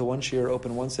to listen to one shiur,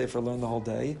 open one sefer, learn the whole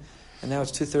day. And now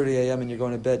it's 2:30 a.m. and you're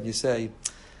going to bed and you say,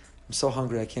 I'm so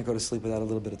hungry, I can't go to sleep without a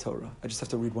little bit of Torah. I just have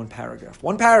to read one paragraph,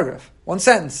 one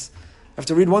sentence. I have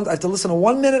to listen to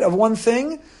 1 minute of one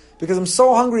thing because I'm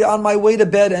so hungry on my way to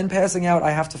bed and passing out,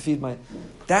 I have to feed my...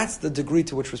 That's the degree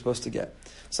to which we're supposed to get.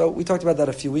 So we talked about that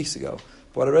a few weeks ago.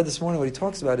 But what I read this morning, what he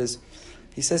talks about is,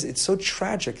 he says it's so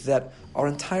tragic that our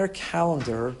entire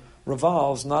calendar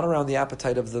revolves not around the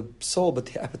appetite of the soul, but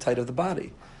the appetite of the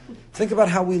body. Think about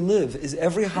how we live. Is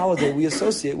every holiday we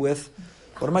associate with,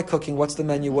 what am I cooking? What's the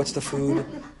menu? What's the food?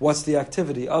 What's the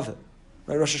activity of it?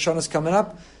 Right? Rosh Hashanah is coming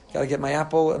up. Got to get my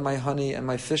apple and my honey and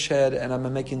my fish head, and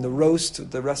I'm making the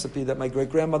roast, the recipe that my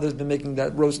great-grandmother's been making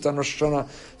that roast on Rosh Hashanah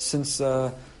since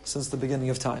the beginning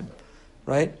of time.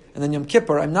 Right? And then Yom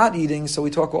Kippur, I'm not eating, so we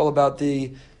talk all about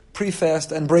the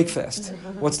pre-fast and break-fast.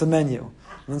 What's the menu?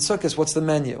 And then Sukkot, what's the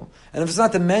menu? And if it's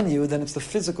not the menu, then it's the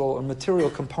physical or material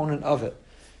component of it.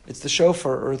 It's the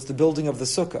shofar, or it's the building of the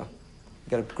sukkah. We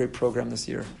got a great program this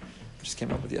year, I just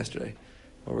came up with yesterday,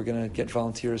 where we're going to get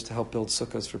volunteers to help build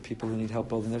sukkahs for people who need help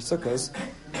building their sukkahs.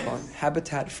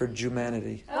 Habitat for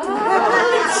Humanity.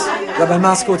 Rabbi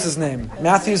Moskowitz's name.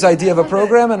 Matthew's idea of a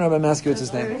program, and Rabbi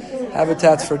Moskowitz's name.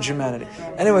 Habitats for Humanity.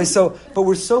 Anyway, but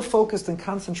we're so focused and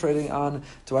concentrating on,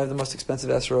 do I have the most expensive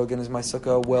esrog, and is my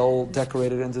sukkah well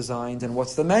decorated and designed, and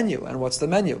what's the menu?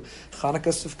 Chanukah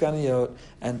sufganiyot,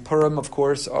 and Purim, of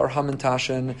course, are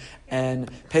hamantashen,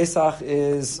 and Pesach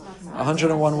is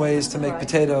 101 ways to make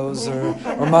potatoes, or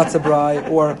matzah brai,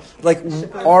 or like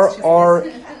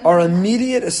our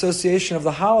immediate association of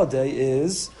the holiday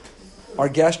is our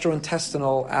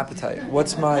gastrointestinal appetite.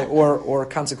 What's my or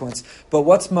consequence? But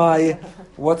what's my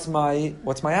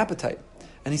appetite?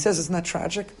 And he says, isn't that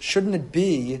tragic? Shouldn't it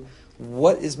be,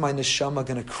 what is my neshama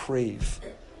going to crave?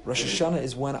 Rosh Hashanah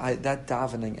is when that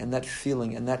davening and that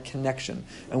feeling and that connection,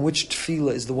 and which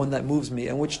tefillah is the one that moves me,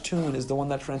 and which tune is the one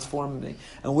that transforms me,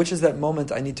 and which is that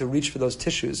moment I need to reach for those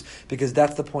tissues, because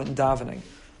that's the point in davening,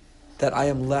 that I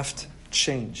am left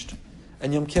changed.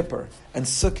 And Yom Kippur and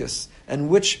Sukkot, and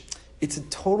which... It's a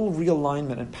total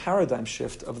realignment and paradigm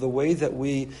shift of the way that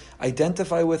we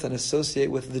identify with and associate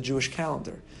with the Jewish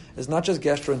calendar. It's not just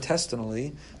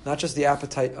gastrointestinally, not just the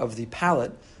appetite of the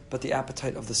palate, but the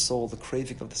appetite of the soul, the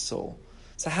craving of the soul.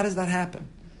 So how does that happen?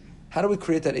 How do we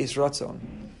create that Eis Ratzon?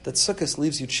 That Sukkot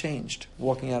leaves you changed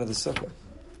walking out of the Sukkah.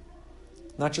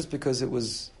 Not just because it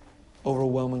was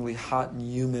overwhelmingly hot and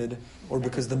humid, or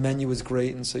because the menu was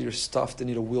great and so you're stuffed and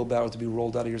need a wheelbarrow to be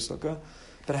rolled out of your Sukkah.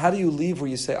 But how do you leave where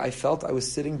you say, I felt I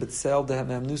was sitting b'tzel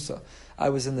dehamnusa. I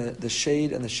was in the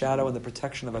shade and the shadow and the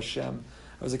protection of Hashem.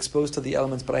 I was exposed to the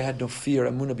elements, but I had no fear,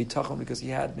 emunah bitachon, because He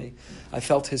had me. I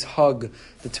felt His hug,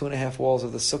 the 2.5 walls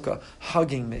of the Sukkah,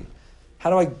 hugging me. How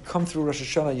do I come through Rosh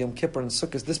Hashanah, Yom Kippur, and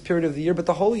Sukkot, this period of the year, but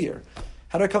the whole year?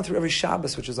 How do I come through every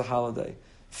Shabbos, which is a holiday,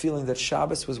 feeling that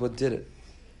Shabbos was what did it?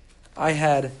 I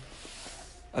had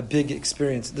a big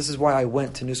experience. This is why I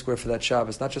went to New Square for that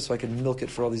Shabbos, not just so I could milk it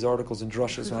for all these articles and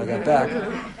drushes when I got back,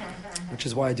 which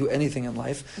is why I do anything in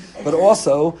life, but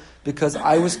also because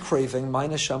I was craving, my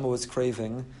neshama was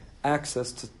craving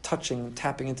access to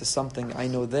tapping into something I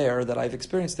know there, that I've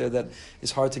experienced there, that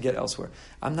is hard to get elsewhere.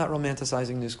 I'm not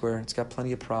romanticizing New Square. It's got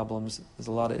plenty of problems. There's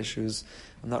a lot of issues.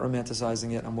 I'm not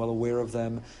romanticizing it. I'm well aware of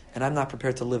them. And I'm not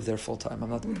prepared to live there full-time.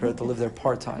 I'm not prepared to live there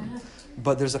part-time.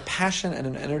 But there's a passion and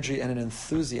an energy and an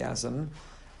enthusiasm,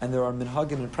 and there are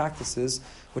minhagim and practices,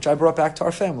 which I brought back to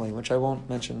our family, which I won't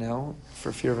mention now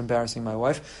for fear of embarrassing my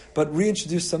wife, but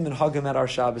reintroduced some minhagim at our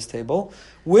Shabbos table,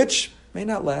 which may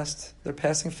not last. They're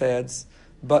passing fads.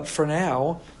 But for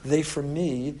now, they, for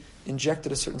me,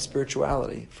 injected a certain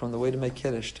spirituality, from the way to make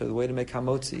kiddush, to the way to make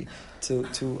hamotzi,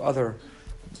 to other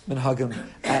minhagim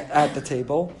at the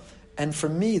table. And for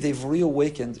me, they've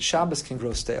reawakened. Shabbos can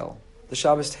grow stale. The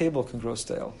Shabbos table can grow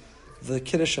stale. The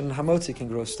kiddush and hamotzi can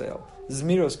grow stale. The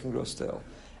zmiros can grow stale.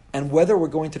 And whether we're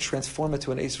going to transform it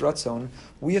to an Eis Ratzon,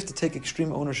 we have to take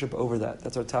extreme ownership over that.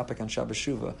 That's our topic on Shabbos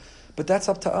Shuvah. But that's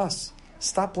up to us.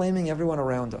 Stop blaming everyone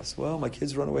around us. Well, my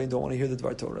kids run away and don't want to hear the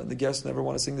Dvar Torah, and the guests never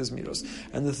want to sing the Zmiros,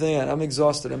 and the thing, and I'm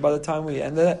exhausted, and by the time we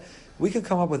end that, we could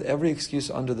come up with every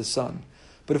excuse under the sun.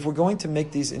 But if we're going to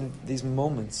make these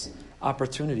moments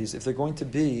opportunities, if they're going to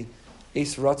be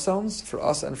Eis Ratzons for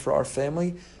us and for our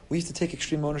family, we have to take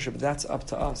extreme ownership. That's up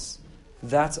to us.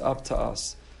 That's up to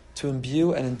us. To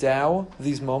imbue and endow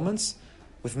these moments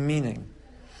with meaning,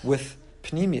 with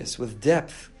pnimius, with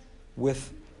depth,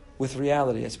 with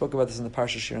reality. I spoke about this in the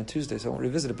Parsha Shir on Tuesday, so I won't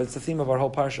revisit it, but it's the theme of our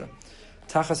whole Parsha.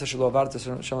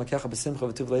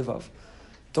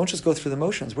 Don't just go through the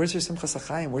motions. Where's your Simchas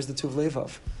HaChaim? Where's the Tuv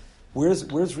Levav?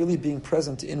 Where's really being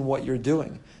present in what you're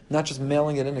doing? Not just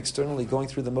mailing it in externally, going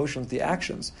through the motions, the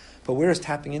actions, but where is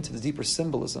tapping into the deeper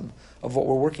symbolism of what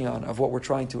we're working on, of what we're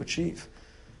trying to achieve?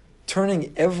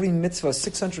 Turning every mitzvah,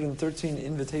 613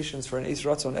 invitations for an Eis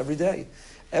Ratzon every day.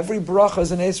 Every bracha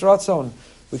is an Eis Ratzon.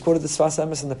 We quoted the Sfas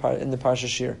Emes in the Parsha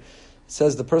Shir. It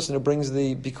says the person who brings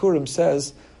the Bikurim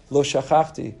says, Lo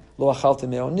shachachti, lo achalti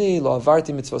me'oni, lo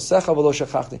avarti mitzvosecha, lo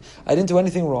shachachti. I didn't do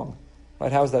anything wrong.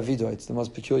 Right? How is that vidoy? It's the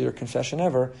most peculiar confession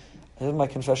ever. In my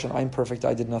confession, I'm perfect,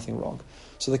 I did nothing wrong.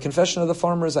 So the confession of the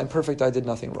farmer is, I'm perfect, I did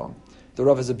nothing wrong. The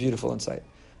Rav is a beautiful insight.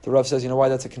 The Rav says, you know why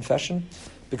that's a confession?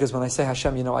 Because when I say,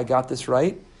 Hashem, I got this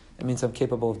right, it means I'm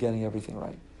capable of getting everything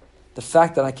right. The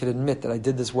fact that I could admit that I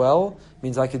did this well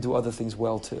means I could do other things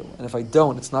well too. And if I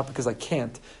don't, it's not because I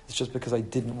can't, it's just because I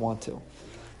didn't want to.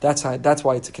 That's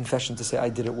why it's a confession to say, I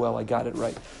did it well, I got it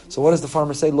right. So what does the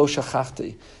farmer say? Lo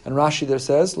shachachti. And Rashi there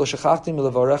says, Lo shachachti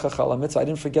milevarecha chal haMitzvah. I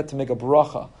didn't forget to make a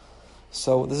bracha.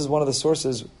 So this is one of the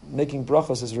sources, making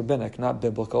brachos is rabbinic, not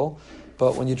biblical.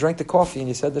 But when you drank the coffee and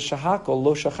you said the shahakol,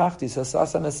 lo shachachti,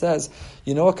 Sfas Emes says,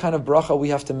 you know what kind of bracha we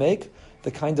have to make?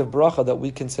 The kind of bracha that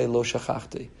we can say, lo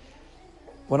shachachti.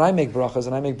 When I make brachas,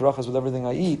 and I make brachas with everything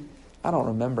I eat, I don't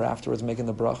remember afterwards making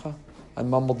the bracha. I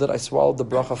mumbled it, I swallowed the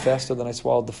bracha faster than I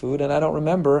swallowed the food, and I don't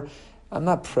remember, I'm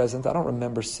not present, I don't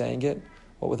remember saying it.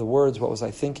 What were the words, what was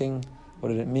I thinking, what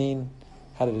did it mean,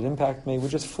 how did it impact me? We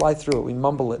just fly through it, we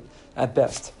mumble it at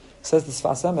best. It says the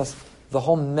Sfas Emes, the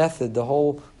whole method, the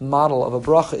whole model of a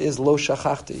bracha is lo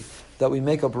shachachti, that we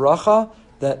make a bracha,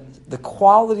 that the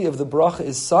quality of the bracha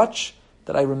is such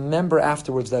that I remember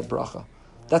afterwards that bracha.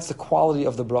 That's the quality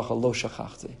of the bracha, lo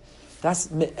shachachti.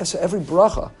 So every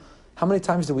bracha, how many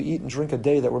times do we eat and drink a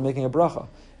day that we're making a bracha?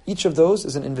 Each of those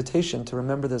is an invitation to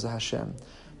remember there's a Hashem,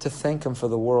 to thank Him for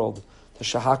the world, the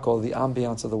shahakol, the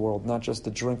ambiance of the world, not just the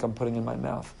drink I'm putting in my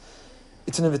mouth.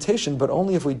 It's an invitation, but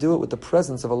only if we do it with the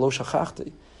presence of a lo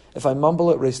shachachti. If I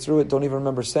mumble it, race through it, don't even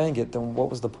remember saying it, then what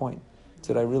was the point?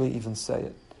 Did I really even say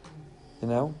it?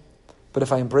 But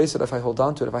if I embrace it, if I hold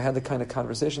on to it, if I had the kind of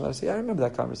conversation that I say, I remember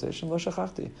that conversation, lo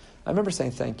shachachti. I remember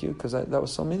saying thank you, because that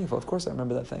was so meaningful. Of course I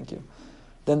remember that thank you.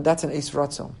 Then that's an Eis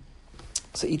Ratzon.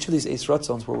 So each of these Eis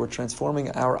Ratzons where we're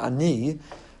transforming our ani,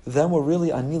 then we're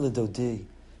really ani l'dodi.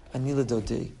 Ani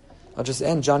l'dodi. I'll just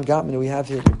end. John Gottman, who we have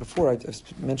here before,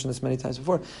 I've mentioned this many times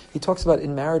before, he talks about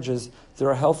in marriages, there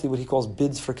are healthy, what he calls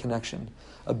bids for connection.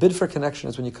 A bid for connection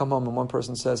is when you come home and one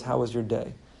person says, how was your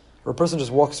day? Or a person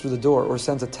just walks through the door or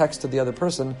sends a text to the other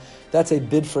person. That's a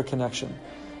bid for connection.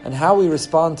 And how we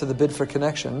respond to the bid for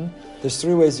connection, there's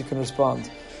three ways you can respond.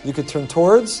 You could turn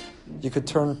towards, you could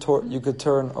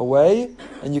turn away,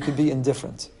 and you could be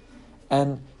indifferent.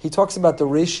 And he talks about the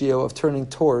ratio of turning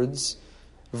towards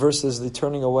versus the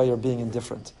turning away or being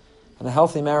indifferent. In a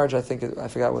healthy marriage, I forgot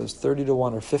whether it was 30 to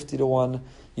 1 or 50 to 1,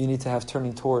 you need to have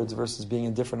turning towards versus being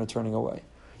indifferent or turning away.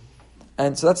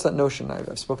 And so that's that notion.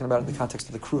 I've spoken about it in the context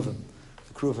of the Kruvim.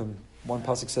 The Kruvim, one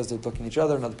pasuk says they're looking at each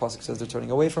other, another pasuk says they're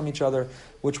turning away from each other.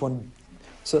 Which one?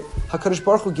 So HaKadosh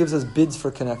Baruch Hu gives us bids for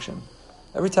connection.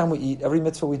 Every time we eat, every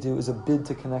mitzvah we do is a bid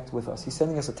to connect with us. He's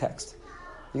sending us a text.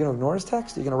 You're going to ignore his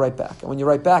text, you're going to write back. And when you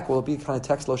write back, will it be kind of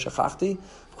text, lo shachachti?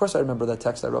 Of course I remember that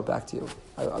text I wrote back to you.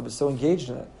 I was so engaged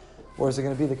in it. Or is it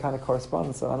going to be the kind of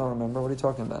correspondence that I don't remember? What are you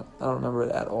talking about? I don't remember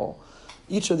it at all.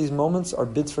 Each of these moments are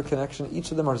bids for connection.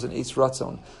 Each of them are an Eitz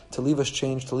Ratzon, to leave us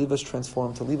changed, to leave us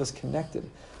transformed, to leave us connected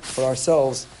for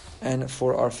ourselves and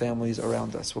for our families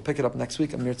around us. We'll pick it up next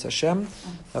week. Amir Tzashem.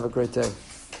 Have a great day.